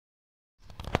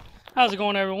How's it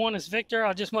going, everyone? It's Victor.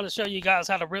 I just want to show you guys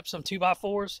how to rip some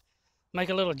 2x4s. Make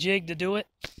a little jig to do it.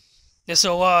 This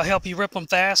will help you rip them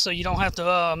fast so you don't have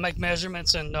to make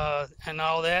measurements and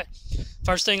all that.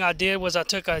 First thing I did was I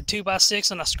took a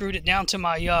 2x6 and I screwed it down to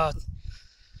my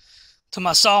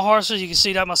sawhorses. You can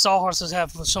see that my sawhorses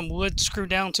have some wood screwed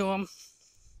down to them.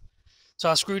 So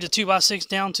I screwed the 2x6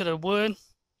 down to the wood.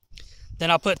 Then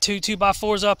I put two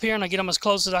 2x4s up here and I get them as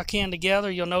close as I can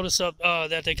together. You'll notice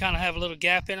that they kind of have a little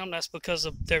gap in them. That's because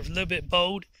they're a little bit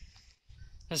bowed.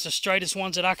 It's the straightest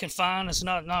ones that I can find. It's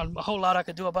not a whole lot I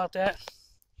could do about that.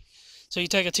 So you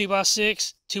take a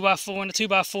 2x6, 2x4, and a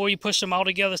 2x4. You push them all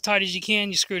together as tight as you can.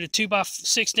 You screw the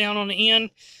 2x6 down on the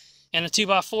end and the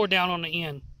 2x4 down on the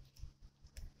end.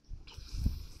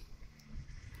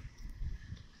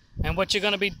 And what you're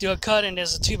going to be cutting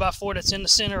is a 2x4 that's in the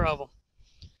center of them.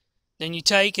 Then you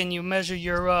take and you measure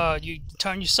your, you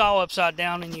turn your saw upside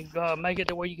down and you make it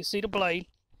to where you can see the blade.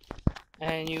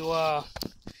 And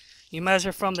you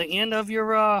measure from the end of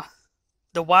your,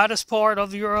 the widest part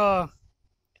of your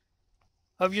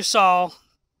saw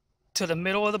to the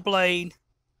middle of the blade,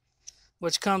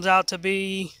 which comes out to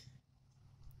be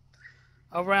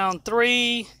around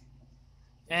 3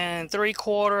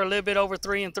 3/4, a little bit over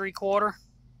 3 3/4.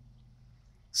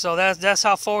 So that's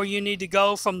how far you need to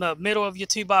go from the middle of your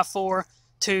 2x4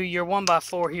 to your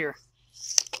 1x4 here.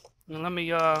 And let me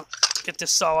get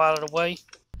this saw out of the way.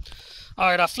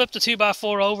 Alright, I flipped the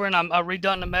 2x4 over and I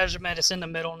redone the measurement. It's in the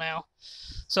middle now.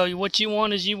 So what you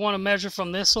want is you want to measure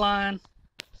from this line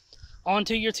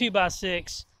onto your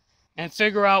 2x6 and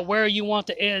figure out where you want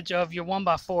the edge of your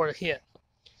 1x4 to hit.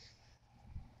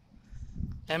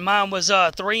 And mine was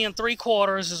 3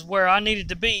 3/4 is where I needed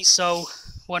to be. So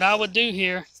what I would do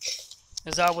here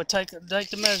is I would take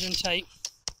the measuring tape,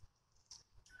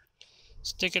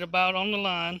 stick it about on the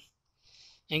line,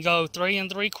 and go 3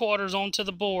 3/4 onto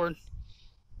the board,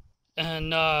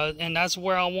 and that's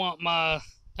where I want my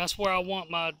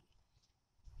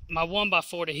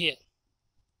 1x4 to hit.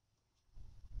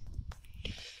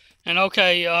 And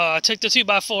okay, I took the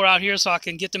 2x4 out here so I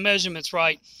can get the measurements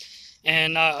right.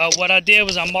 And what I did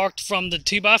was I marked from the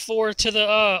 2x4 to the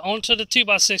onto the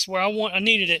 2x6 where I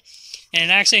needed it,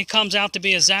 and it actually comes out to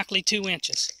be exactly 2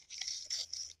 inches.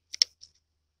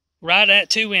 Right at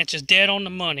 2 inches, dead on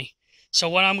the money. So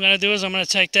what I'm going to do is I'm going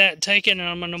to take it and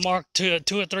I'm going to mark 2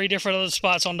 or 3 different other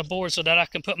spots on the board so that I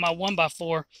can put my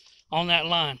 1x4 on that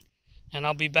line. And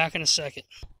I'll be back in a second.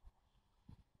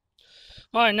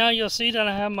 Alright, now you'll see that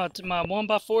I have my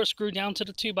 1x4 screwed down to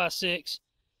the 2x6.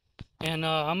 And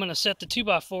I'm going to set the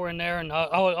 2x4 in there, and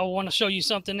I want to show you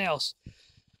something else.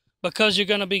 Because you're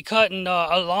going to be cutting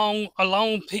a long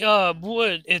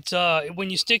wood, it's when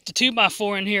you stick the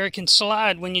 2x4 in here, it can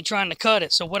slide when you're trying to cut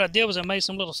it. So what I did was I made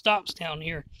some little stops down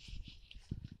here.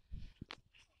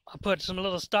 I put some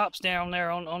little stops down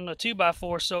there on the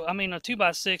 2x4, so I mean a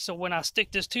 2x6. So when I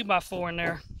stick this 2x4 in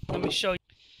there, let me show you.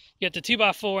 Get the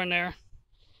 2x4 in there,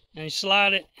 and you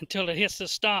slide it until it hits the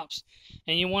stops,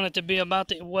 and you want it to be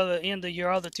about where the end of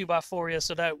your other 2x4 is,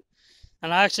 so that,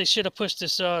 and I actually should have pushed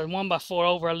this 1x4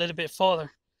 over a little bit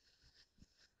farther,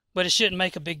 but it shouldn't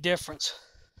make a big difference.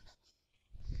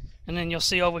 And then you'll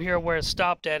see over here where it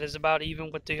stopped at is about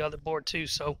even with the other board too,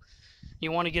 so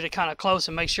you want to get it kind of close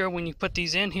and make sure when you put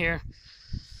these in here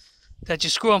that you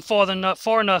screw them far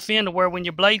enough in to where when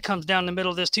your blade comes down the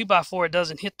middle of this 2x4 it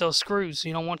doesn't hit those screws.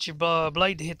 You don't want your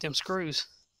blade to hit them screws.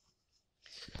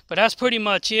 But that's pretty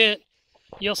much it.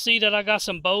 You'll see that I got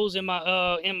some bows in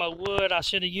my wood. I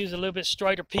should have used a little bit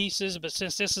straighter pieces, but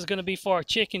since this is going to be for a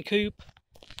chicken coop,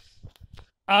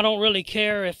 I don't really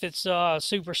care if it's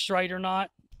super straight or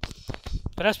not.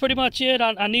 But that's pretty much it.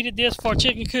 I needed this for a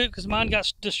chicken coop because mine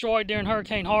got destroyed during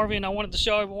Hurricane Harvey, and I wanted to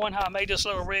show everyone how I made this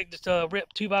little rig to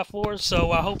rip 2x4s.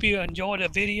 So I hope you enjoyed the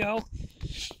video.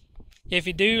 If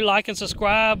you do, like and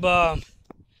subscribe.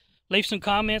 Leave some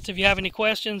comments if you have any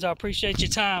questions. I appreciate your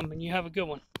time, and you have a good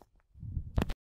one.